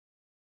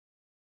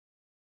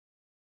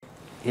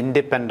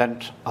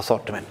independent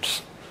assortment.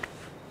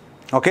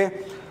 Okay?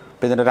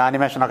 അപ്പോൾ ഇതിൻ്റെ ഒരു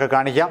ആനിമേഷനൊക്കെ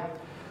കാണിക്കാം.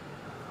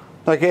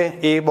 ഓക്കെ,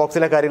 ഈ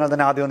ബോക്സിലെ കാര്യങ്ങൾ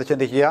തന്നെ ആദ്യം ഒന്ന്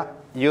ചിന്തിക്കുക.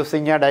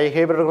 Using A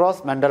dihybrid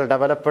cross, Mendel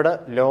developed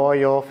law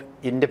of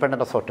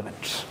independent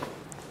assortment.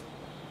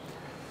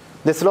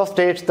 This law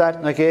states that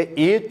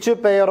each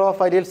pair of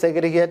alleles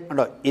segregate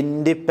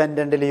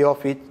independently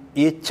of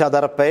each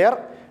other pair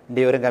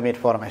during gamete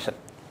formation.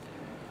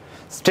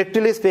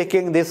 Strictly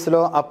speaking, this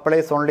law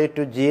applies only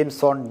to genes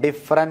on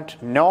different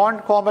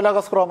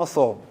non-homologous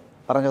chromosomes.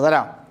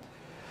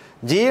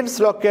 Genes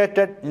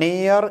located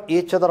near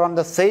each other on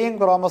the same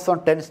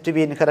chromosome tends to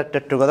be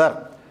inherited together.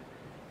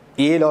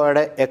 ഈ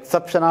ലോയുടെ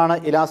എക്സെപ്ഷനാണ്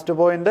ഈ last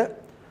point.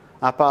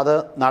 അപ്പോൾ അത്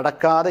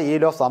നടക്കാതെ ഈ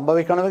law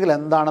സംഭവിക്കണമെങ്കിൽ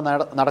എന്താണ്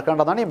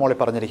നടക്കേണ്ടതാണ് ഈ മോളിൽ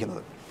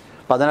പറഞ്ഞിരിക്കുന്നത്.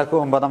 അപ്പോൾ അതിനൊക്കെ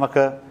മുമ്പ്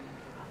നമുക്ക്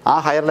ആ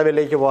ഹയർ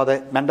ലെവലിലേക്ക് പോകാതെ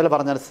മെൻഡൽ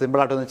പറഞ്ഞാൽ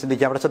സിമ്പിളായിട്ടൊന്ന്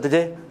ചിന്തിക്കാം. അവിടെ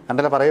ശ്രദ്ധിച്ചേ,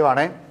 Mendel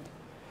പറയുവാണേ,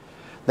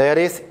 there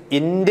is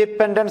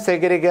independent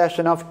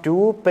segregation of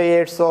two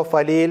pairs of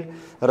allele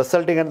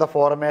resulting in the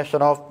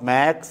formation of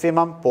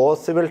maximum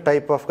possible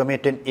type of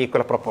gamete in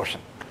equal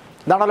proportion.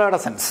 ഇതാണല്ലോ ഇവിടെ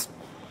സെൻസ്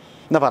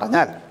എന്ന്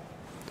പറഞ്ഞാൽ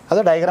അത്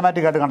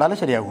ഡയഗ്രമാറ്റിക് ആയിട്ട് കണ്ടാലും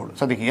ശരിയാകുള്ളൂ.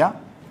 ശ്രദ്ധിക്കുക,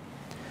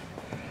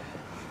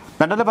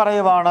 മെൻഡൽ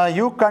പറയുവാണ്,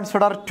 U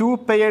consider to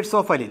pairs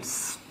of alleles,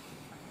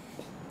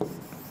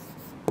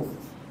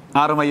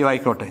 ആറുമയ്യോ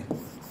ആയിക്കോട്ടെ.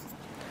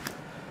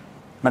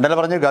 മെൻഡൽ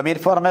പറഞ്ഞു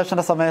ഗമീറ്റ്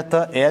ഫോർമേഷൻ്റെ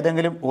സമയത്ത്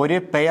ഏതെങ്കിലും ഒരു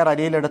പെയർ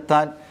അലീൽ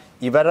എടുത്താൽ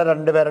ഇവരെ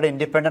രണ്ടുപേരുടെ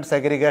ഇൻഡിപെൻഡൻറ്റ്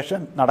സെഗ്രിഗേഷൻ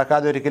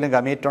നടക്കാതെ ഒരിക്കലും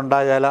ഗമീറ്റ്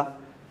ഉണ്ടാകുകയില്ല.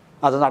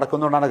 അത്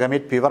നടക്കുന്നതുകൊണ്ടാണ്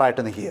ഗമീറ്റ്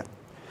പ്യുവറായിട്ട് നിൽക്കുക.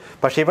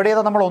 പക്ഷേ ഇവിടെ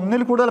ഇത് നമ്മൾ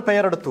ഒന്നിൽ കൂടുതൽ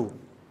പെയർ എടുത്തു,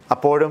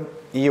 അപ്പോഴും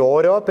ഈ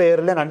ഓരോ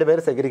പെയറിലും രണ്ടുപേർ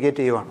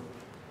സെഗ്രിഗേറ്റ് ചെയ്യുവാണ്.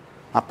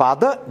 അപ്പം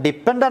അത്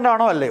ഡിപ്പെൻഡൻ്റ്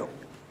ആണോ അല്ലയോ?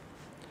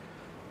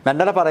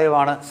 മെൻഡൽ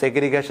പറയുവാണ്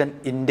സെഗ്രിഗേഷൻ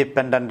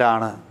ഇൻഡിപെൻഡൻ്റ്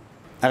ആണ്.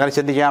 അങ്ങനെ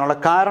ചിന്തിക്കാനുള്ള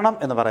കാരണം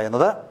എന്ന്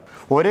പറയുന്നത്,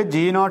 ഒരു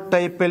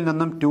ജീനോടൈപ്പിൽ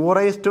നിന്നും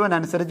 2:1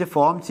 അനുസരിച്ച്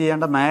ഫോം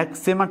ചെയ്യേണ്ട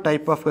മാക്സിമം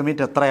ടൈപ്പ് ഓഫ്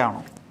ഗമീറ്റ്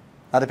എത്രയാണോ,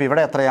 അതിപ്പോൾ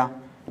ഇവിടെ എത്രയാ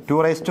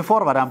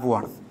 2:4 വരാൻ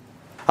പോവാണ്.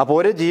 അപ്പോൾ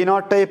ഒരു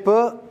ജീനോടൈപ്പ്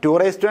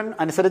 2:1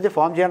 അനുസരിച്ച്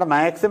ഫോം ചെയ്യേണ്ട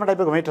മാക്സിമം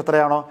ടൈപ്പ് ഗമീറ്റ്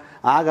എത്രയാണോ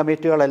ആ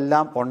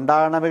ഗമീറ്റുകളെല്ലാം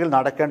ഉണ്ടാകണമെങ്കിൽ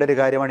നടക്കേണ്ട ഒരു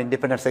കാര്യമാണ്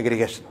ഇൻഡിപെൻഡൻറ്റ്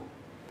സെഗ്രിഗേഷൻ.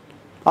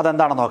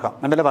 അതെന്താണെന്ന് നോക്കാം.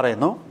 മെൻഡൽ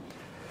പറയുന്നു,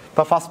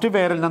 ഇപ്പോൾ ഫസ്റ്റ്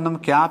പെയറിൽ നിന്നും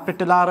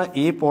ക്യാപിറ്റൽ ആർ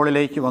ഈ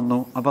പോളിലേക്ക് വന്നു,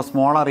 അപ്പോൾ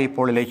സ്മോൾ ആർ ഈ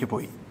പോളിലേക്ക്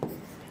പോയി.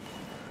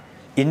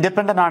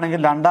 ഇൻഡിപെൻഡൻ്റ്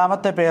ആണെങ്കിൽ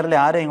രണ്ടാമത്തെ പെയറിൽ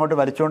ആരെയും ഇങ്ങോട്ട്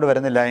വലിച്ചുകൊണ്ട്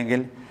വരുന്നില്ല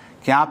എങ്കിൽ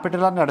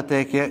ക്യാപിറ്റൽ ആറിൻ്റെ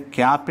അടുത്തേക്ക്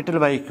ക്യാപിറ്റൽ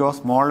വൈക്കോ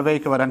സ്മോൾ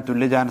വൈക്കോ വരാൻ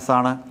തുല്യ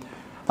ചാൻസാണ്.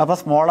 അപ്പോൾ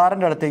സ്മോൾ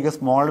ആറിൻ്റെ അടുത്തേക്ക്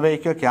സ്മോൾ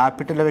വൈക്കോ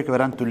ക്യാപിറ്റൽ വൈക്കോ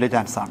വരാൻ തുല്യ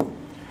ചാൻസാണ്.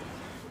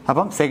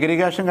 അപ്പം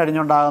സെഗ്രിഗേഷൻ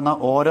കഴിഞ്ഞുണ്ടാകുന്ന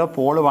ഓരോ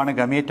പോളുമാണ്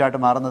ഗമീറ്റായിട്ട്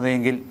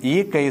മാറുന്നതെങ്കിൽ ഈ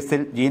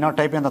കേസിൽ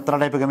ജീനോടൈപ്പിൽ നിന്ന്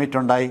എത്ര ടൈപ്പ് ഗമീറ്റ്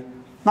ഉണ്ടായി?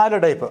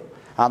 4 ടൈപ്പ്.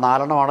 ആ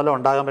 4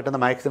 ഉണ്ടാകാൻ പറ്റുന്ന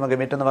മാക്സിമം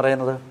ഗമീറ്റ് എന്ന്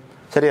പറയുന്നത്,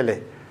 ശരിയല്ലേ?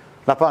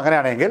 അപ്പോൾ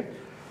അങ്ങനെയാണെങ്കിൽ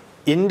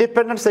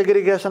independent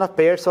segregation of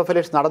pairs of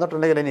alleles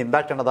നടന്നിട്ടുണ്ടെങ്കിൽ അതിന്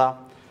ഇമ്പാക്റ്റ് എന്നതാ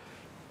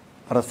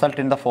result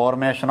in the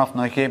formation of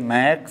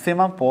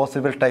maximum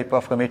possible type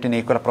of gamete in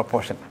equal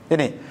proportion.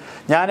 ഇനി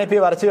ഞാനിപ്പോൾ ഈ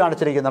വരച്ച്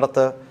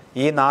കാണിച്ചിരിക്കുന്നിടത്ത്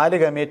ഈ 4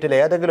 ഗമീറ്റിൽ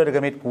ഏതെങ്കിലും ഒരു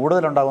ഗമീറ്റ്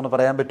കൂടുതലുണ്ടാകുമെന്ന്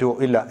പറയാൻ പറ്റുമോ?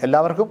 ഇല്ല,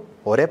 എല്ലാവർക്കും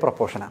ഒരേ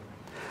പ്രൊപ്പോർഷനാണ്.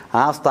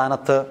 ആ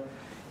സ്ഥാനത്ത്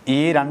ഈ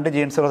 2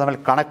 ജീൻസുകൾ തമ്മിൽ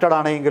കണക്റ്റഡ്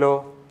ആണെങ്കിലോ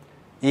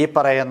ഈ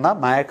പറയുന്ന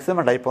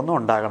മാക്സിമം ടൈപ്പ് ഒന്നും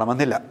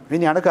ഉണ്ടാകണമെന്നില്ല.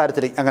 ഇനിയാണ്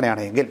കാര്യത്തിൽ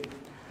അങ്ങനെയാണെങ്കിൽ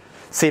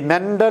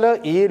മെൻഡൽ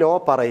ഈ ലോ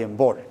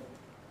പറയുമ്പോൾ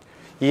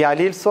ഈ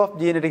അലീൽസ് ഓഫ്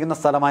ജീൻ ഇരിക്കുന്ന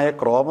സ്ഥലമായ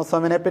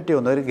ക്രോമസോമിനെ പറ്റി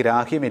ഒന്നും ഒരു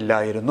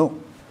ഗ്രാഹ്യമില്ലായിരുന്നു.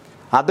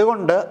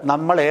 അതുകൊണ്ട്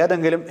നമ്മൾ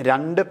ഏതെങ്കിലും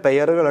 2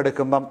 പെയറുകൾ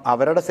എടുക്കുമ്പം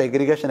അവരുടെ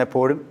സെഗ്രിഗേഷൻ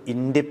എപ്പോഴും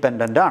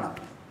ഇൻഡിപെൻഡൻ്റ് ആണ്.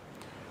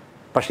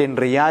 പക്ഷേ in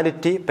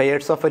reality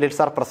pairs of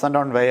alleles are present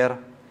on wear?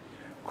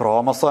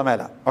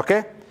 ക്രോമസോമേല. Okay,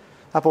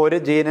 അപ്പോൾ ഒരു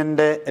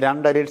ജീനിൻ്റെ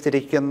 2 അലീൽസ്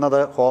ഇരിക്കുന്നത്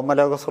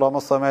ഹോമോലോഗസ്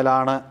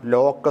ക്രോമസോമേലാണ്.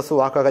 ലോക്കസ്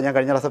വാക്കൊക്കെ ഞാൻ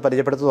കഴിഞ്ഞ ക്ലാസ്സിൽ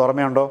പരിചയപ്പെടുത്തത്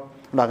ഓർമ്മയുണ്ടോ?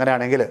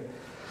 അങ്ങനെയാണെങ്കിൽ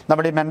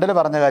നമ്മൾ ഈ മെൻഡൽ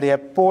പറഞ്ഞ കാര്യം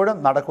എപ്പോഴും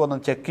നടക്കുമെന്ന്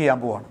ചെക്ക് ചെയ്യാൻ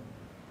പോവാണ്.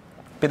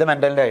 ഇത്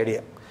മെൻഡലിൻ്റെ ഐഡിയ.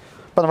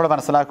 അപ്പോൾ നമ്മൾ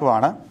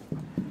മനസ്സിലാക്കുവാണ്,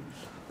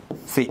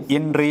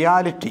 in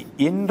reality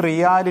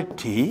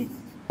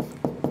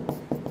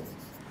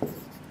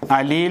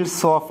alleles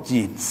of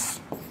genes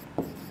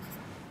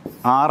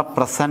are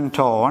present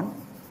on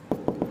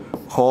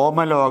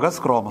homologous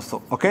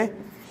chromosome. Okay,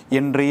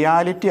 in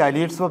reality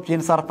alleles of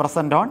genes are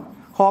present on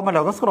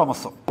homologous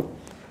chromosome.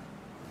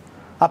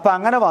 അപ്പോൾ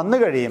അങ്ങനെ വന്നു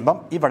കഴിയുമ്പം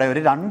ഇവിടെ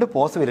ഒരു 2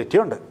 പോസിബിലിറ്റി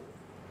ഉണ്ട്.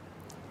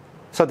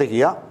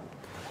 ശ്രദ്ധിക്കുക,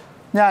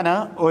 ഞാൻ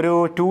ഒരു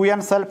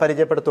 2n സെൽ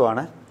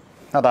പരിചയപ്പെടുത്തുവാണ്.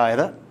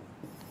 അതായത്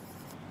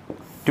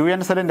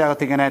 2n സെല്ലിൻ്റെ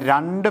അകത്ത് ഇങ്ങനെ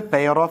 2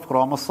 പെയർ ഓഫ്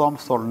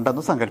ക്രോമസോംസ്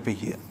ഉണ്ടെന്ന്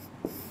സങ്കല്പിക്കുക.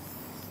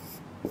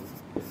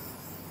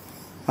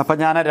 അപ്പം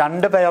ഞാൻ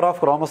 2 പെയർ ഓഫ്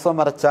ക്രോമസോം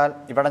വരച്ചാൽ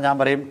ഇവിടെ ഞാൻ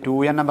പറയും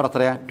 2n നമ്പർ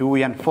എത്രയാണ്?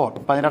 2n4.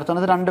 അപ്പം അതിൻ്റെ അർത്ഥം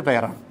 2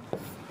 പെയറാണ്.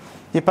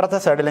 ഇപ്പുറത്തെ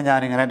സൈഡിൽ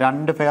ഞാനിങ്ങനെ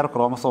 2 പെയർ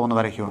ക്രോമസോം എന്ന്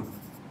വരയ്ക്കുവാണ്.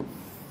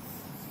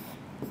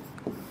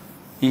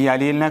 ഈ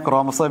അലീലിനെ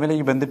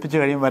ക്രോമസോമിലേക്ക് ബന്ധിപ്പിച്ച്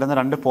കഴിയുമ്പോൾ വരുന്ന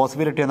 2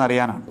 പോസിബിലിറ്റി എന്ന്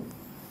അറിയാനാണ്.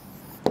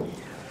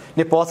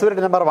 ഇനി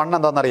പോസിബിലിറ്റി നമ്പർ 1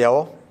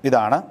 എന്താണെന്നറിയാവോ?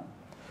 ഇതാണ്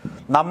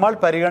നമ്മൾ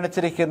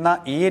പരിഗണിച്ചിരിക്കുന്ന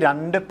ഈ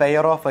 2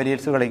 പെയർ ഓഫ്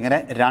അലീൽസുകൾ ഇങ്ങനെ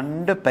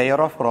 2 പെയർ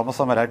ഓഫ്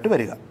ക്രോമസോമലായിട്ട്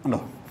വരിക ഉണ്ടോ?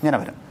 ഇങ്ങനെ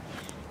വരാം.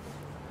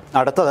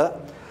 അടുത്തത്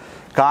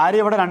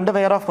കാര്യം ഇവിടെ 2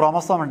 പെയർ ഓഫ്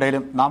ക്രോമസോം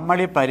ഉണ്ടെങ്കിലും നമ്മൾ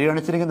ഈ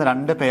പരിഗണിച്ചിരിക്കുന്ന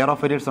 2 പെയർ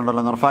ഓഫ് അലീൽസ്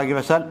ഉണ്ടല്ലോ,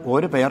 നിർഭാഗ്യവശാൽ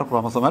 1 പെയർ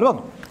ക്രോമസോമൽ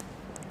വന്നു.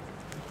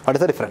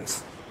 അടുത്ത ഡിഫറൻസ്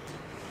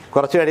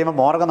കുറച്ച് കഴിയുമ്പോൾ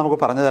മോർഗൻ നമുക്ക്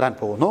പറഞ്ഞു തരാൻ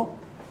പോകുന്നു.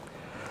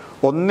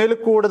 ഒന്നിൽ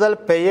കൂടുതൽ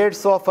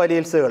പെയേഴ്സ് ഓഫ്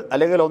അലീൽസുകൾ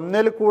അല്ലെങ്കിൽ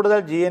ഒന്നിൽ കൂടുതൽ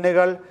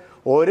ജീനുകൾ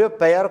ഒരു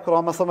പെയർ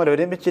ക്രോമസോമിൽ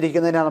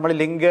ഒരുമിച്ചിരിക്കുന്നതിനാണ് നമ്മൾ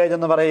ലിങ്കേജ്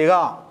എന്ന് പറയുക.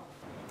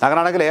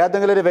 അങ്ങനെയാണെങ്കിൽ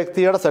ഏതെങ്കിലും ഒരു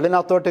വ്യക്തിയുടെ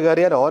സെല്ലിനകത്തോട്ട്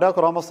കയറിയാൽ ഓരോ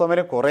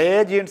ക്രോമസോമിലും കുറേ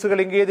ജീൻസുകൾ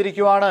ലിങ്ക്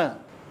ചെയ്തിരിക്കുവാണ്.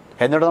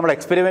 എന്നിട്ട് നമ്മൾ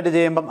എക്സ്പെരിമെൻറ്റ്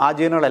ചെയ്യുമ്പം ആ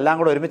ജീനുകളെല്ലാം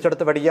കൂടെ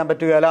ഒരുമിച്ചെടുത്ത് പഠിക്കാൻ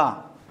പറ്റുകയില്ല.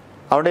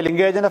 അതുകൊണ്ട്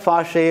ലിങ്കേജിൻ്റെ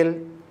ഭാഷയിൽ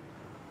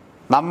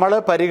നമ്മൾ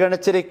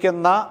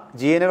പരിഗണിച്ചിരിക്കുന്ന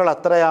ജീനുകൾ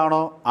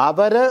എത്രയാണോ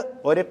അവർ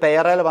ഒരു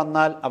പെയറിൽ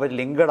വന്നാൽ അവർ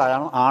ലിങ്ക്ഡ്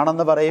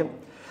ആണെന്ന് പറയും.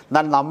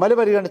 എന്നാൽ നമ്മൾ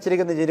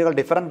പരിഗണിച്ചിരിക്കുന്ന ജീനുകൾ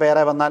ഡിഫറൻറ്റ്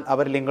പെയറിൽ വന്നാൽ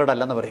അവർ ലിങ്ക്ഡ്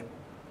അല്ലെന്ന് പറയും.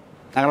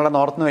 ഞങ്ങളുടെ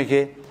ഓർത്ത്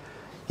നോക്കി,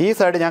 ഈ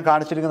സൈഡ് ഞാൻ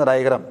കാണിച്ചിരിക്കുന്ന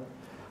ഡയഗ്രാം,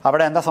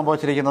 അവിടെ എന്താ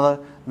സംഭവിച്ചിരിക്കുന്നത്?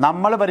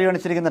 നമ്മൾ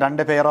പരിഗണിച്ചിരിക്കുന്ന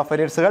 2 പെയർ ഓഫ്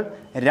അലീൽസുകൾ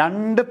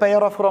 2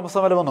 പെയർ ഓഫ്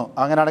ക്രോമസോമിൽ വന്നു.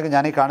 അങ്ങനെയാണെങ്കിൽ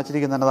ഞാൻ ഈ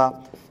കാണിച്ചിരിക്കുന്നത്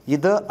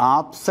ഇത്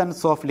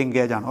ആബ്സെൻസ് ഓഫ്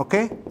ലിങ്കേജ് ആണ്.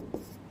 ഓക്കെ,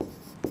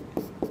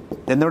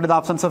 എന്തുകൊണ്ട് ഇത്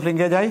ആബ്സെൻസ് ഓഫ്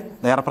ലിങ്കേജ് ആയി?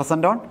 They are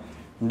present on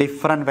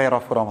different pair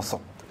of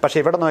chromosome. പക്ഷേ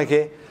ഇവിടെ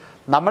നോക്കിയേ,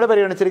 നമ്മൾ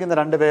പരിഗണിച്ചിരിക്കുന്ന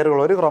 2 പേരുകൾ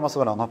ഒരു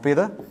ക്രോമസോമിലാണ്.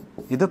 അപ്പോൾ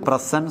ഇത്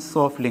പ്രസൻസ്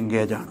ഓഫ്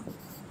ലിങ്കേജ് ആണ്.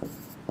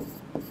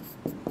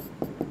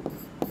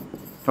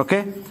 ഓക്കെ,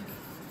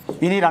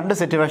 ഇനി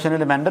 2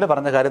 സിറ്റുവേഷനിൽ മെൻഡൽ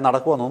പറഞ്ഞ കാര്യം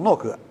നടക്കുമെന്ന്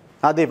നോക്കുക.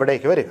 അത്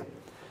ഇവിടേക്ക് വരിക.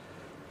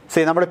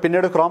 നമ്മൾ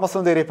പിന്നീട്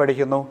ക്രോമസോം തിയറി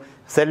പഠിക്കുന്നു.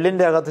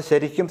 സെല്ലിൻ്റെ അകത്ത്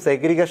ശരിക്കും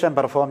സെഗ്രിഗേഷൻ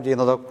പെർഫോം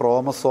ചെയ്യുന്നത്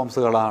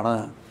ക്രോമസോംസുകളാണ്.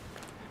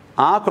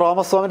 ആ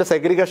ക്രോമസോമിൻ്റെ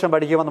സെഗ്രിഗേഷൻ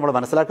പഠിക്കുമ്പോൾ നമ്മൾ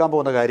മനസ്സിലാക്കാൻ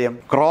പോകുന്ന കാര്യം,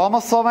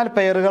 ക്രോമസോമൽ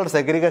പെയറുകൾ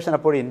സെഗ്രിഗേഷൻ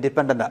എപ്പോഴും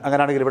ഇൻഡിപെൻഡൻ്റ്.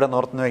 അങ്ങനെയാണെങ്കിൽ ഇവിടെ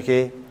നോർത്ത് നോക്കി,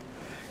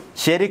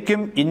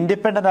 ശരിക്കും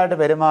ഇൻഡിപെൻഡൻ്റ് ആയിട്ട്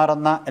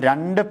പെരുമാറുന്ന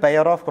 2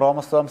 pair of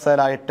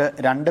ക്രോമസോംസിലായിട്ട്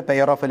 2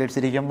 pair of alleles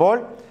ഇരിക്കുമ്പോൾ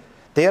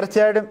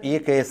തീർച്ചയായിട്ടും ഈ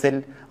കേസിൽ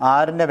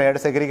ആറിൻ്റെ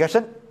വേഡ്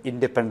സെഗ്രിഗേഷൻ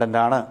ഇൻഡിപെൻഡൻ്റ്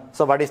ആണ്.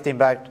 So what is the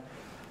impact?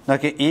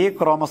 നോക്കി, ഈ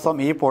ക്രോമസോം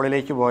ഈ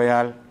പോളിലേക്ക്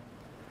പോയാൽ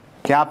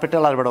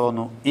ക്യാപിറ്റൽ ആർ ഇവിടെ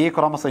വന്നു, ഈ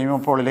ക്രോമസോം ഈ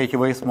പോളിലേക്ക്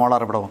പോയി സ്മോൾ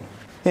ആർ ഇവിടെ വന്നു.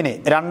 ഇനി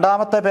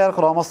രണ്ടാമത്തെ പെയർ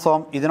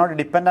ക്രോമസോം ഇതിനോട്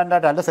ഡിപ്പെൻഡൻ്റ്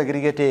ആയിട്ടല്ല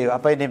സെഗ്രിഗേറ്റ് ചെയ്യുക.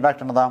 അപ്പോൾ ഇതിൻ്റെ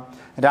ഇമ്പാക്ട് എന്നതാ,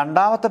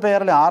 രണ്ടാമത്തെ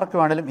പെയറിൽ ആർക്ക്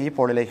വേണമെങ്കിലും ഈ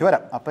പോളിലേക്ക്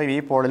വരാം. അപ്പോൾ ഈ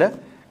പോളിൽ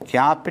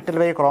ക്യാപിറ്റൽ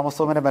വൈ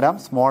ക്രോമസോമിനും വരാം,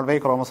 സ്മോൾ വൈ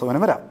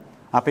ക്രോമസോമിനും വരാം.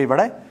 അപ്പോൾ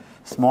ഇവിടെ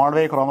സ്മോൾ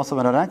വൈ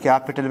ക്രോമസോമിന് വരാം,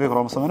 ക്യാപിറ്റൽ വൈ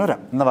ക്രോമസോമിന്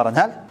വരാം. എന്ന്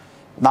പറഞ്ഞാൽ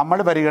നമ്മൾ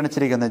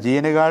പരിഗണിച്ചിരിക്കുന്ന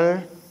ജീനുകൾ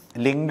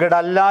ലിങ്ക്ഡ്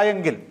അല്ല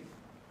എങ്കിൽ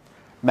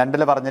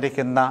മെൻഡൽ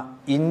പറഞ്ഞിരിക്കുന്ന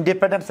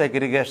ഇൻഡിപെൻഡൻറ്റ്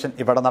സെഗ്രിഗേഷൻ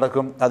ഇവിടെ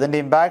നടക്കും. അതിൻ്റെ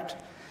ഇമ്പാക്ട്,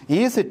 ഈ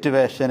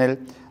സിറ്റുവേഷനിൽ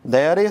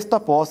there is the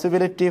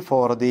possibility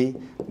for the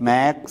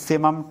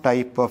maximum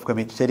type of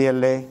commit.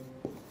 ശരിയല്ലേ?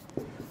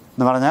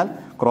 എന്ന് പറഞ്ഞാൽ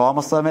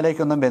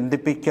ക്രോമസോമിലേക്കൊന്നും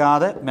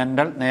ബന്ധിപ്പിക്കാതെ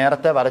മെൻഡൽ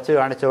നേരത്തെ വരച്ച്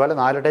കാണിച്ച പോലെ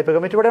 4 ടൈപ്പ്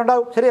കമ്മിറ്റ് ഇവിടെ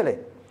ഉണ്ടാവും. ശരിയല്ലേ?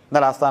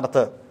 എന്നാൽ ആ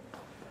സ്ഥാനത്ത്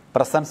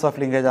പ്രസൻസ് ഓഫ്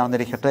ലിങ്കേജ്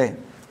ആണെന്നിരിക്കട്ടെ.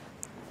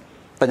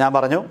 ഇപ്പം ഞാൻ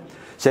പറഞ്ഞു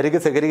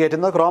ശരിക്കും സെഗ്രിഗേറ്റ്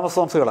ചെയ്യുന്നത്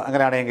ക്രോമസോംസുകൾ.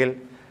 അങ്ങനെയാണെങ്കിൽ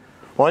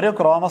ഒരു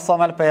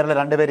ക്രോമസോമൽ പെയറിൽ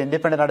 2 പേര്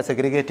ഇൻഡിപെൻഡൻ്റ് ആയിട്ട്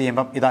സെഗ്രിഗേറ്റ്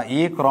ചെയ്യുമ്പം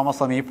ഈ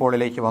ക്രോമസോം ഈ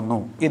പോളിലേക്ക് വന്നു,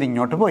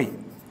 ഇതിങ്ങോട്ട് പോയി.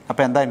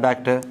 അപ്പോൾ എന്താ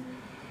ഇമ്പാക്റ്റ്?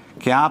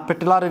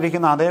 ക്യാപിറ്റൽ ആർ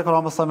ഇരിക്കുന്ന അതേ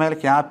ക്രോമസോമേൽ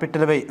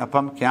ക്യാപിറ്റൽ വൈ,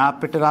 അപ്പം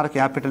capital R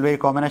capital Y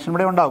combination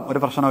ഇവിടെ ഉണ്ടാവും, ഒരു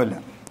പ്രശ്നവുമില്ല.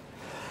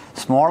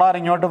 സ്മോൾ ആർ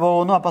ഇങ്ങോട്ട്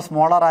പോകുന്നു, അപ്പോൾ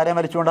സ്മോൾ ആർ ആരെയും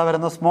വലിച്ചുകൊണ്ടാണ്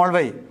വരുന്നത്? Small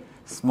Y.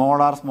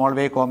 Small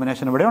Y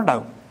combination ഇവിടെ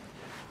ഉണ്ടാവും.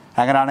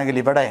 അങ്ങനെയാണെങ്കിൽ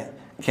ഇവിടെ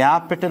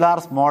capital are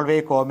small Y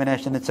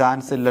combination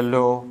chance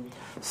ഇല്ലല്ലോ,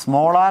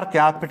 സ്മോൾ ആർ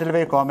ക്യാപിറ്റൽ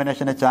വൈ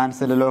കോമ്പിനേഷന്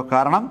ചാൻസ് ഇല്ലല്ലോ.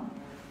 കാരണം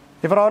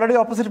ഇവർ ഓൾറെഡി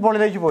ഓപ്പോസിറ്റ്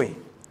പോളിലേക്ക് പോയി.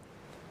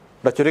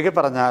 ഇവിടെ ചുരുക്കി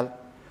പറഞ്ഞാൽ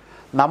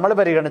നമ്മൾ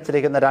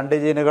പരിഗണിച്ചിരിക്കുന്ന 2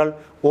 ജീനുകൾ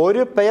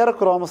ഒരു പെയർ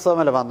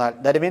ക്രോമസോമിൽ വന്നാൽ,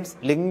 ദാറ്റ് മീൻസ്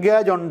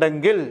ലിങ്കേജ്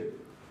ഉണ്ടെങ്കിൽ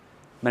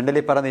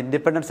മെൻഡലി പറയുന്ന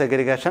ഇൻഡിപെൻഡൻറ്റ്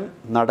സെഗ്രിഗേഷൻ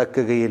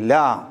നടക്കുകയില്ല.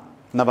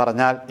 എന്ന്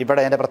പറഞ്ഞാൽ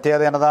ഇവിടെ എൻ്റെ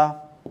പ്രത്യേകത എന്നതാ,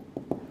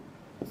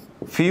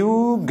 ഫ്യൂ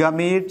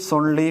ഗമീറ്റ്സ്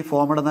ഓൺലി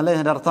ഫോംഡ് എന്നല്ലേ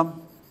ഇതിൻ്റെ അർത്ഥം.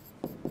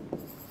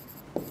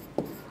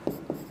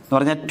 എന്ന്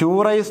പറഞ്ഞാൽ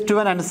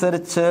 2:1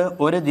 അനുസരിച്ച്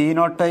ഒരു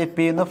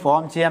ജീനോടൈപ്പിൽ നിന്ന്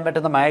ഫോം ചെയ്യാൻ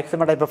പറ്റുന്ന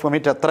മാക്സിമം ടൈപ്പ് ഓഫ്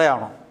കമ്മിറ്റ്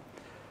എത്രയാണോ,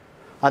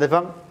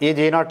 അതിപ്പം ഈ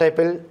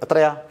ജീനോടൈപ്പിൽ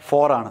എത്രയാ?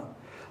 4 ആണ്.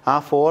 ആ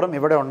 4ഉം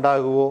ഇവിടെ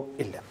ഉണ്ടാകുമോ?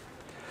 ഇല്ല.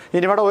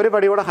 ഇനി ഇവിടെ ഒരു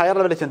പടി കൂടെ ഹയർ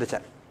ലെവലിൽ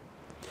ചിന്തിച്ചാൽ,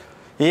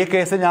 ഈ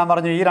കേസിൽ ഞാൻ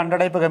പറഞ്ഞു ഈ 2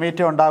 ടൈപ്പ്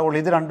കമ്മിറ്റേ ഉണ്ടാകുള്ളൂ,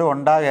 ഇത് 2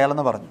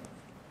 ഉണ്ടാകുകയെന്ന് പറഞ്ഞു.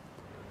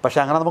 പക്ഷേ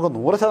അങ്ങനെ നമുക്ക്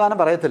 100%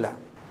 പറയത്തില്ല.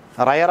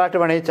 റയറായിട്ട്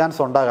വേണമെങ്കിൽ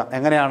ചാൻസ് ഉണ്ടാകാം.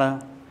 എങ്ങനെയാണ്?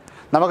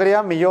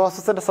 നമുക്കറിയാം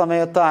മിയോസിസിൻ്റെ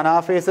സമയത്ത്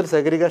അനാഫേസിൽ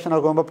സെഗ്രിഗേഷൻ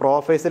ആക്കുമ്പോൾ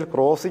പ്രോഫേസിൽ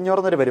ക്രോസിംഗ്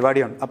എന്നൊരു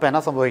പരിപാടിയുണ്ട്. അപ്പോൾ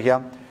എന്നാ സംഭവിക്കാം?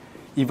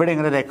 ഇവിടെ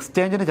ഇങ്ങനെ ഒരു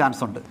എക്സ്ചേഞ്ചിന്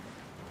ചാൻസ് ഉണ്ട്.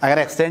 അങ്ങനെ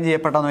എക്സ്ചേഞ്ച്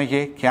ചെയ്യപ്പെട്ടാൽ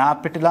നോക്കി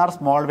capital are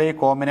small Y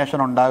combination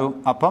ഉണ്ടാകും.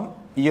 അപ്പം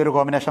ഈ ഒരു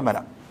കോമ്പിനേഷൻ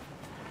വരാം.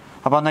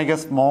 അപ്പോൾ നോക്കിയാൽ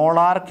സ്മോൾ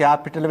ആർ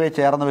ക്യാപിറ്റൽ വൈ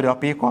ചേർന്ന് വരും.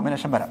 അപ്പോൾ ഈ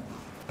കോമ്പിനേഷൻ വരാം.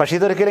 പക്ഷേ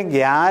ഇതൊരിക്കലും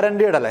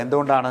ഗ്യാരണ്ടീഡ് അല്ല.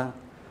 എന്തുകൊണ്ടാണ്?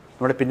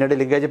 നമ്മൾ പിന്നീട്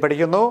ലിങ്കേജ്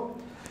പഠിക്കുന്നു.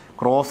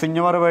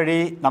 ക്രോസിംഗ് വഴി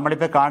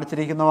നമ്മളിപ്പോൾ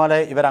കാണിച്ചിരിക്കുന്ന പോലെ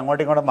ഇവർ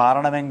അങ്ങോട്ടും ഇങ്ങോട്ടും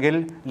മാറണമെങ്കിൽ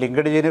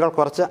ലിങ്ക്ഡ് ജീനുകൾ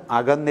കുറച്ച്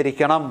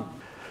അകന്നിരിക്കണം.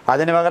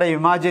 അതിന് പകരം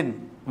ഇമാജിൻ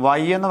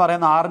വൈ എന്ന്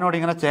പറയുന്ന ആറിനോട്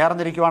ഇങ്ങനെ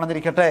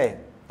ചേർന്നിരിക്കുവാണെന്നിരിക്കട്ടെ.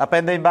 അപ്പോൾ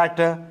എന്താ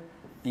ഇമ്പാക്റ്റ്?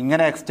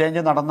 ഇങ്ങനെ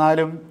എക്സ്ചേഞ്ച്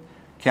നടന്നാലും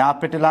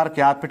ക്യാപിറ്റൽ ആർ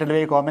ക്യാപിറ്റൽ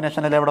വൈ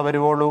കോമ്പിനേഷനിൽ എവിടെ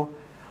വരുവുള്ളൂ?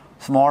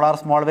 സ്മോൾ ആർ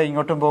സ്മോൾ വൈ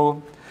ഇങ്ങോട്ടും പോകും.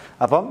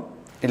 അപ്പം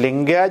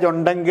ലിങ്കേജ്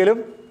ഉണ്ടെങ്കിലും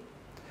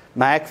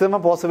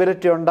മാക്സിമം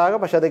പോസിബിലിറ്റി ഉണ്ടാകും.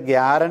 പക്ഷെ അത്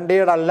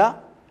ഗ്യാരണ്ടീഡ് അല്ല.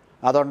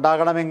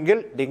 അതുണ്ടാകണമെങ്കിൽ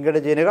ലിങ്ക്ഡ്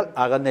ജീനുകൾ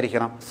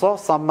അകന്നിരിക്കണം. സോ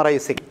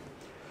സമ്മറൈസിങ്,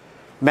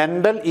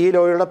 മെൻഡൽ ഈ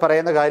ലോയിലൂടെ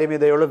പറയുന്ന കാര്യം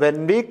ഇതേ ഉള്ളൂ. When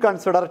we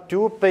consider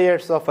 2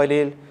 pairs of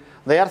allele,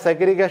 their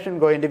segregation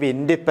going to be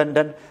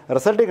independent,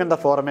 resulting in the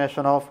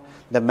formation of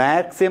the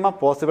maximum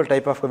possible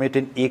type of commit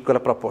in equal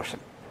proportion.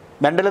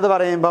 Mendel ഇത്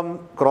പറയുമ്പം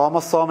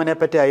ക്രോമസോമിനെ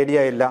പറ്റി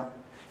idea ഇല്ല.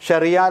 പക്ഷെ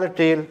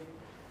റിയാലിറ്റിയിൽ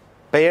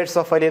പെയേഴ്സ്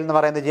ഓഫ് അലീൽ എന്ന്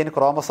പറയുന്ന ജീൻ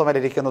ക്രോമസോമിൽ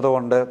ഇരിക്കുന്നത്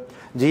കൊണ്ട്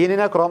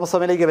ജീനിനെ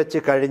ക്രോമസോമിലേക്ക് വെച്ച്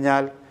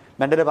കഴിഞ്ഞാൽ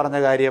മെൻഡൽ പറഞ്ഞ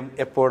കാര്യം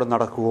എപ്പോഴും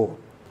നടക്കുമോ?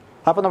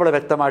 അപ്പോൾ നമ്മൾ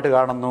വ്യക്തമായിട്ട്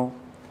കാണുന്നു,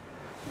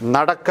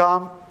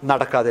 നടക്കാം,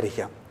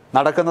 നടക്കാതിരിക്കാം.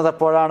 നടക്കുന്നത്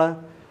എപ്പോഴാണ്?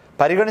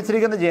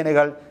 പരിഗണിച്ചിരിക്കുന്ന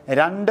ജീനുകൾ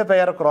 2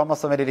 പെയർ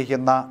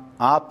ക്രോമസോമിലിരിക്കുന്ന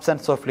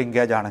ആബ്സെൻസ് ഓഫ്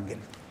ലിങ്കേജ് ആണെങ്കിൽ.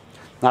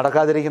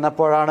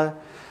 നടക്കാതിരിക്കുന്നപ്പോഴാണ്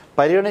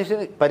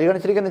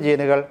പരിഗണിച്ചിരിക്കുന്ന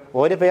ജീനുകൾ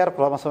 1 പെയർ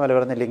ക്രോമസോമിൽ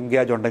വരുന്ന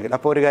ലിങ്കേജ് ഉണ്ടെങ്കിൽ.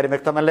 അപ്പോൾ ഒരു കാര്യം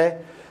വ്യക്തമല്ലേ,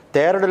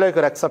 തേർഡിലേക്ക്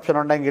ഒരു എക്സെപ്ഷൻ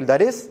ഉണ്ടെങ്കിൽ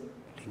ദാറ്റ് ഈസ്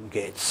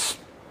ലിങ്കേജ്.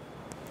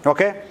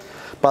 ഓക്കെ,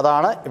 അപ്പോൾ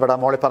അതാണ് ഇവിടെ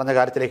മോളിൽ പറഞ്ഞ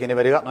കാര്യത്തിലേക്ക് ഇനി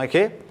വരിക.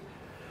 നോക്കി,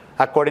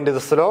 according to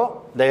this law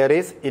there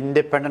is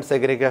independent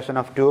segregation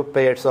of 2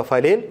 pairs of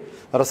allele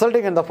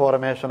resulting in the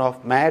formation of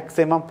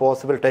maximum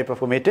possible type of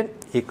gamete in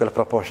equal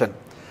proportion.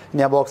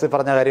 ഇനി ആ ബോക്സിൽ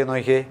പറഞ്ഞ കാര്യം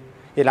നോക്കിയേ,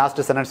 ഈ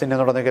ലാസ്റ്റ് സെൻറ്റൻസിൻ്റെ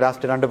നോക്കി,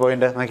 ലാസ്റ്റ് 2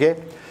 പോയിന്റ് നോക്കിയേ.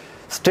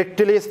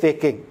 Strictly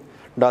speaking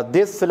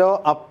this law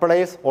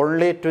applies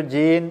only to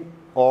gene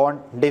on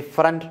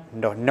different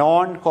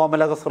non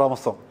homologous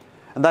chromosome.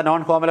 എന്താ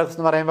നോൺ ഹോമോലോഗസ്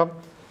എന്ന് പറയുമ്പം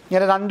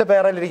ഇങ്ങനെ 2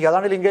 പെയറിലിരിക്കുക,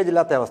 അതാണ് ലിങ്കേജ്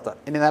ഇല്ലാത്ത അവസ്ഥ.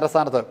 ഇനി നേരെ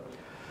സ്ഥാനത്ത്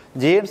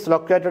jeans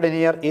located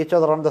near each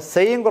other on the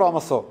same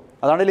chromosome,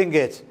 അതാണ്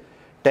linkage.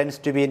 Tense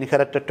to B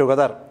inherited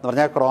together എന്ന്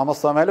പറഞ്ഞാൽ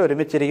ക്രോമസോമേൽ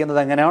ഒരുമിച്ചിരിക്കുന്നത്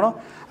എങ്ങനെയാണോ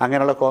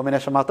അങ്ങനെയുള്ള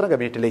കോമ്പിനേഷൻ മാത്രം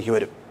ഗമീറ്റിലേക്ക്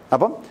വരും.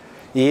 അപ്പം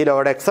ഈ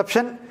ലോയുടെ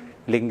എക്സെപ്ഷൻ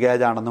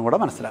ലിങ്കേജ് ആണെന്നും കൂടെ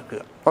മനസ്സിലാക്കുക.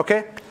 ഓക്കെ,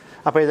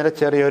 അപ്പോൾ ഇതിൻ്റെ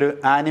ചെറിയൊരു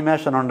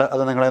ആനിമേഷൻ ഉണ്ട്,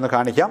 അത് നിങ്ങളെ ഒന്ന്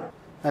കാണിക്കാം.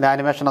 അതിൻ്റെ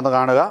ആനിമേഷൻ ഒന്ന്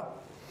കാണുക.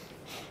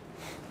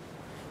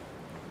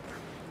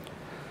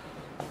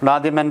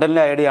 ആദ്യം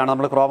മെൻ്റലിൻ്റെ ഐഡിയ ആണ്,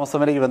 നമ്മൾ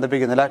ക്രോമസോമിലേക്ക്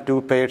ബന്ധിപ്പിക്കുന്നില്ല. 2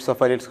 പെയർസ്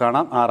ഓഫ് അലീൽസ്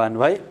കാണാം, R and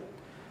Y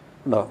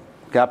ഉണ്ടോ.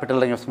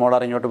 ക്യാപിറ്റൽ സ്മോൾ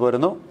ആർ ഇങ്ങോട്ട്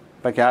പോരുന്നു,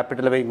 ഇപ്പോൾ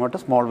ക്യാപിറ്റൽ വൈ ഇങ്ങോട്ട്,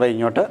 സ്മോൾ വൈ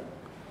ഇങ്ങോട്ട്.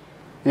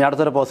 ഇനി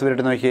അടുത്തൊരു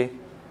പോസിബിലിറ്റി നോക്കി,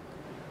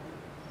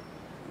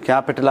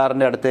 ക്യാപിറ്റൽ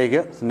ആറിൻ്റെ അടുത്തേക്ക്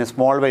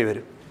സ്മോൾ വൈ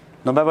വരും.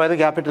 മുമ്പേ പോയത്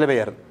ക്യാപിറ്റൽ വൈ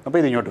ആയിരുന്നു, അപ്പോൾ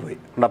ഇത് ഇങ്ങോട്ട് പോയി.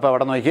 അപ്പോൾ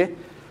അവിടെ നോക്കി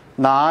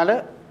 4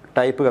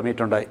 ടൈപ്പ്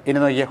കമ്മിറ്റ് ഉണ്ടായി. ഇനി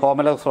നോക്കിയാൽ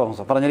ഹോമോലോഗസ്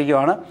ക്രോമസോം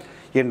പറഞ്ഞിരിക്കുകയാണ്,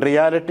 in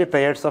reality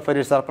pairs of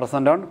alleles R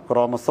present on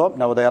chromosome,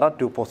 now there R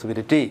 2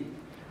 possibility.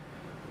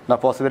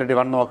 Possibility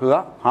 1 നോക്കുക,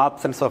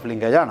 ആബ്സെൻസ് ഓഫ്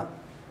ലിങ്കേജ് ആണ്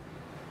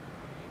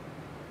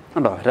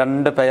ഉണ്ടോ.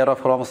 2 പെയർ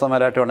ഓഫ്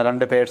ക്രോമസോമായിട്ട് ഉണ്ട്,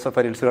 2 പെയർസ് ഓഫ്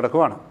അലീൽസ്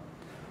കിടക്കുവാണ്.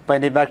 അപ്പോൾ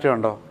അതിൻ്റെ ഇമ്പാക്റ്റ്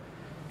ഉണ്ടോ?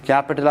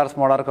 Capital are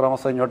small R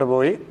chromosome ഇങ്ങോട്ട്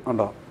പോയി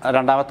ഉണ്ടോ,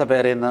 രണ്ടാമത്തെ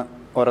പെയറിൽ നിന്ന്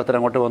ഓരോരുത്തർ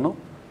അങ്ങോട്ട് വന്നു.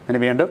 ഇനി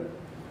വീണ്ടും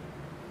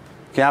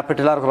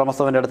ക്യാപിറ്റൽ ആർ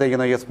ക്രോമസോമിൻ്റെ അടുത്തേക്ക്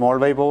നോക്കിയ സ്മോൾ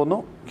വൈ പോകുന്നു,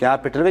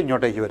 ക്യാപിറ്റൽ വൈ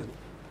ഇങ്ങോട്ടേക്ക് വരുന്നു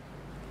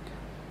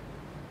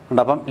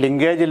ഉണ്ട്. അപ്പം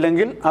ലിങ്കേജ്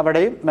ഇല്ലെങ്കിൽ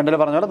അവിടെയും മെൻ്റൽ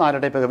പറഞ്ഞ പോലെ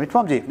 4 ടൈപ്പ് കമ്മിറ്റ്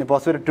ഫോം ചെയ്യും. ഇനി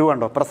പോസിബിലിറ്റി 2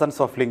 ഉണ്ടോ, പ്രസൻസ്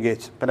ഓഫ്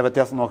ലിങ്കേജ്. പിന്നെ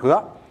വ്യത്യാസം നോക്കുക,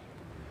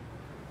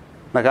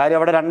 കാര്യം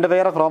അവിടെ 2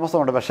 പെയർ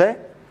ക്രോമസോം ഉണ്ട്, പക്ഷേ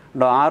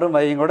ഉണ്ടോ 6ഉം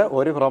വൈയും കൂടെ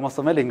ഒരു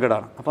ക്രോമസോമേ ലിങ്ക്ഡ്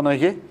ആണ്. അപ്പോൾ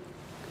നോക്കി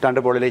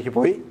 2 ബോളിലേക്ക്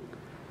പോയി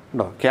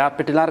ഉണ്ടോ,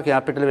 ക്യാപിറ്റൽ ആർ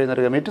ക്യാപിറ്റൽ വൈ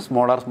എന്നൊരു commit,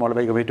 small are small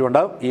Y കമ്മിറ്റും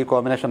ഉണ്ടാവും. ഈ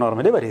കോമ്പിനേഷൻ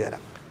നോർമലി വരികയില്ല.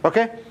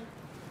 ഓക്കെ,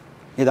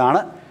 ഇതാണ്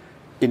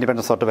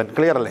ഇൻഡിപെൻഡൻസ് ഓഫ് വെൻ.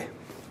 ക്ലിയർ അല്ലേ?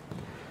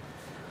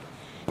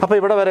 അപ്പോൾ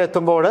ഇവിടെ വരെ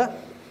എത്തുമ്പോൾ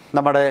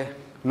നമ്മുടെ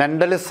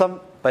മെൻ്റലിസം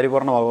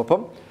പരിപൂർണമാകും.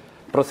 അപ്പം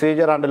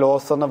പ്രൊസീജിയർ ആൻഡ്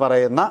ലോസ് എന്ന്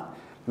പറയുന്ന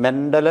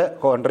മെൻ്റൽ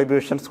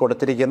കോൺട്രിബ്യൂഷൻസ്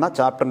കൊടുത്തിരിക്കുന്ന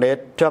ചാപ്റ്ററിൻ്റെ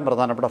ഏറ്റവും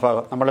പ്രധാനപ്പെട്ട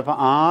ഭാഗം നമ്മളിപ്പോൾ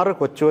 6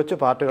 കൊച്ചു കൊച്ചു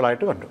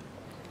പാർട്ടുകളായിട്ട് കണ്ടു.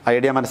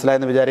 ഐഡിയ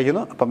മനസ്സിലായെന്ന്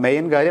വിചാരിക്കുന്നു. അപ്പം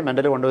മെയിൻ കാര്യം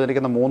മെൻ്റൽ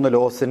കൊണ്ടുവന്നിരിക്കുന്ന 3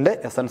 ലോസിൻ്റെ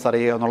എസൻസ്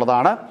അറിയുക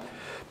എന്നുള്ളതാണ്.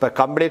 ഇപ്പോൾ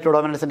complete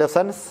ഡോമിനൻസിൻ്റെ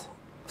essence,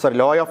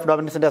 law of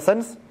ഡോമിനൻസിൻ്റെ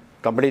essence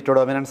complete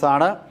dominance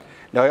ആണ്.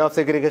 Law of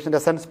സെഗ്രിഗേഷൻ്റെ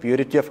essence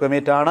purity of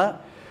commit ആണ്.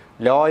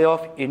 ലോ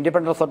ഓഫ്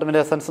ഇൻഡിപെൻഡൻസ്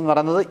ഓട്ടോമിൻ്റെ എസൻസ് എന്ന്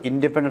പറയുന്നത്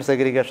independent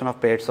segregation of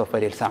pairs of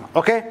alleles ആണ്.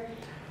 ഓക്കെ,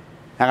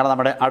 അങ്ങനെ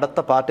നമ്മുടെ അടുത്ത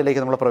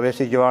പാർട്ടിലേക്ക് നമ്മൾ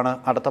പ്രവേശിക്കുകയാണ്.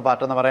 അടുത്ത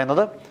പാർട്ട് എന്ന്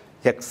പറയുന്നത്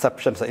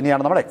എക്സെപ്ഷൻസ്.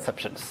 ഇനിയാണ് നമ്മുടെ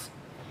എക്സെപ്ഷൻസ്.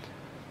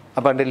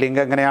 അപ്പോൾ അതിൻ്റെ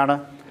ലിങ്ക് എങ്ങനെയാണ്?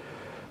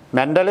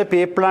 മെൻ്റലി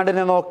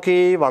പീപ്പിളാണ്ടിനെ നോക്കി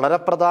വളരെ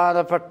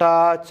പ്രധാനപ്പെട്ട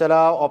ചില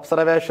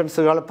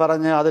ഒബ്സർവേഷൻസുകൾ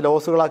പറഞ്ഞ് അത്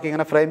ലോസുകളാക്കി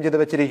ഇങ്ങനെ ഫ്രെയിം ചെയ്ത്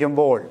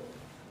വെച്ചിരിക്കുമ്പോൾ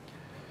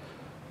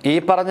ഈ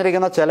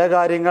പറഞ്ഞിരിക്കുന്ന ചില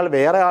കാര്യങ്ങൾ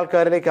വേറെ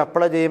ആൾക്കാരിലേക്ക്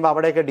അപ്ലൈ ചെയ്യുമ്പോൾ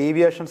അവിടെയൊക്കെ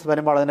ഡീവിയേഷൻസ്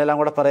വരുമ്പോൾ അതിനെല്ലാം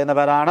കൂടെ പറയുന്ന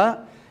പേരാണ്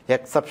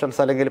എക്സെപ്ഷൻസ്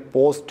അല്ലെങ്കിൽ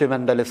പോസ്റ്റ്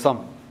മെൻ്റലിസം.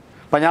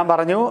 അപ്പം ഞാൻ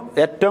പറഞ്ഞു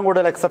ഏറ്റവും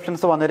കൂടുതൽ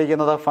എക്സെപ്ഷൻസ്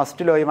വന്നിരിക്കുന്നത്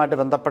ഫസ്റ്റ് ലോയുമായിട്ട്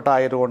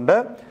ബന്ധപ്പെട്ടായതുകൊണ്ട്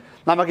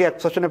നമുക്ക്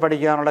എക്സെപ്ഷന്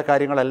പഠിക്കാനുള്ള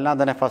കാര്യങ്ങളെല്ലാം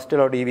തന്നെ ഫസ്റ്റ്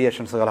ലോ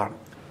ഡീവിയേഷൻസുകളാണ്.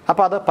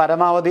 അപ്പോൾ അത്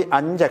പരമാവധി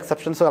 5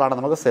 എക്സെപ്ഷൻസുകളാണ്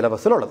നമുക്ക്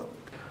സിലബസിലുള്ളത്.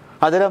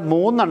 അതിൽ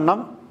 3 എണ്ണം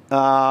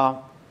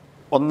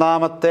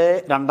ഒന്നാമത്തെ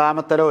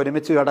രണ്ടാമത്തെ ലോ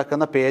ഒരുമിച്ച്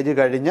കിടക്കുന്ന പേജ്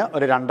കഴിഞ്ഞ്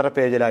ഒരു 2.5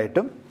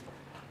 പേജിലായിട്ടും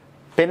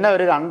പിന്നെ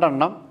ഒരു 2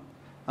 എണ്ണം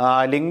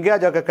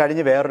ലിങ്കേജൊക്കെ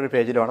കഴിഞ്ഞ് വേറൊരു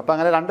പേജിലുമാണ്. അപ്പോൾ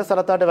അങ്ങനെ 2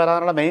 സ്ഥലത്തായിട്ട്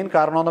വരാനുള്ള മെയിൻ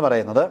കാരണമെന്ന്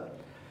പറയുന്നത്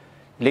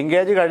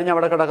ലിങ്കേജ് കഴിഞ്ഞ്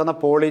അവിടെ കിടക്കുന്ന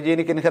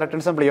പോളിജീനിക്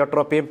ഇൻഹെറിറ്റൻസും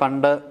പ്ലിയോട്രോപ്പിയും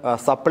പണ്ട്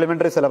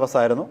സപ്ലിമെൻ്ററി സിലബസ്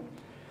ആയിരുന്നു.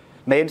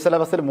 മെയിൻ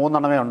സിലബസിൽ 3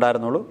 എണ്ണമേ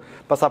ഉണ്ടായിരുന്നുള്ളൂ.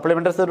 ഇപ്പോൾ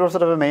സപ്ലിമെൻ്ററി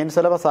സിലബസ് മെയിൻ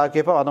സിലബസ്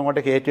ആക്കിയപ്പോൾ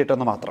അതങ്ങോട്ട്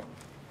കയറ്റിയിട്ടെന്ന് മാത്രം.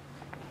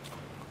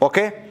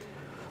 ഓക്കെ,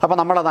 അപ്പോൾ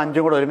നമ്മളത്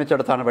 5 കൂടെ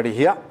ഒരുമിച്ചെടുത്താണ്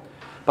പഠിക്കുക.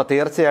 അപ്പോൾ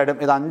തീർച്ചയായിട്ടും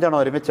ഇത് 5 എണ്ണം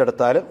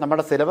ഒരുമിച്ചെടുത്താലും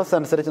നമ്മുടെ സിലബസ്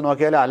അനുസരിച്ച്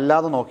നോക്കിയാലും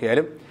അല്ലാതെ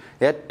നോക്കിയാലും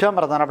ഏറ്റവും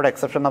പ്രധാനപ്പെട്ട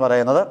എക്സെപ്ഷൻ എന്ന്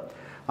പറയുന്നത്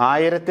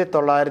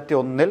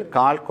 1901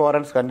 കാൾ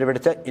കോറൻസ്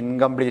കണ്ടുപിടിച്ച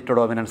ഇൻകംപ്ലീറ്റ്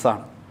ഡോമിനൻസ്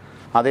ആണ്.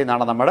 അതിൽ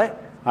നിന്നാണ് നമ്മുടെ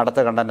അടുത്ത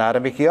കണ്ടന്റ്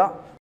ആരംഭിക്കുക.